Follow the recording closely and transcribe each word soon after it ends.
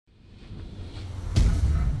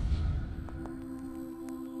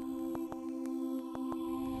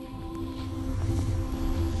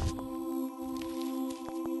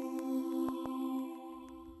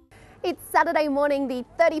It's Saturday morning, the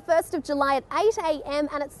 31st of July at 8 a.m.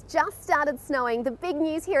 and it's just started snowing. The big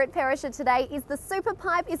news here at Perisher today is the Super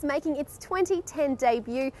Pipe is making its 2010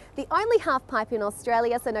 debut, the only half pipe in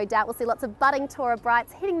Australia, so no doubt we'll see lots of budding Tora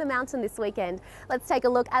Brights hitting the mountain this weekend. Let's take a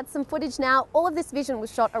look at some footage now. All of this vision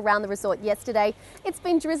was shot around the resort yesterday. It's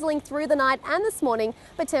been drizzling through the night and this morning,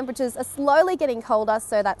 but temperatures are slowly getting colder,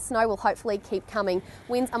 so that snow will hopefully keep coming.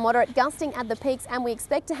 Winds are moderate, gusting at the peaks, and we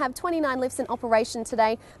expect to have 29 lifts in operation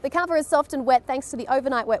today. The cover is soft and wet thanks to the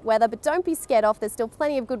overnight wet weather, but don't be scared off. There's still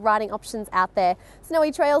plenty of good riding options out there.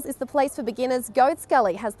 Snowy Trails is the place for beginners. Goats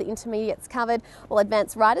Gully has the intermediates covered, while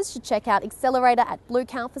advanced riders should check out Accelerator at Blue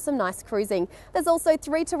Cow for some nice cruising. There's also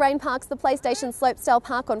 3 terrain parks. The PlayStation Slopestyle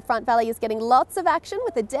Park on Front Valley is getting lots of action,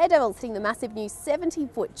 with the Daredevils hitting the massive new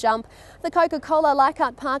 70-foot jump. The Coca-Cola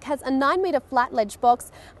Leichhardt Park has a 9-metre flat ledge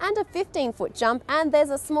box and a 15-foot jump, and there's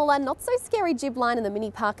a smaller, not so scary jib line in the mini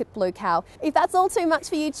park at Blue Cow. If that's all too much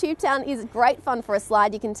for you, Tube Town is great fun for a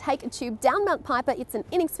slide. You can take a tube down Mount Piper. It's an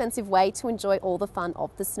inexpensive way to enjoy all the fun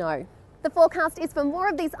of the snow. The forecast is for more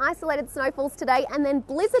of these isolated snowfalls today and then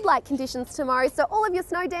blizzard-like conditions tomorrow, so all of your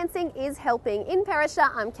snow dancing is helping. In Perisher,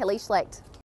 I'm Kelly Schlecht.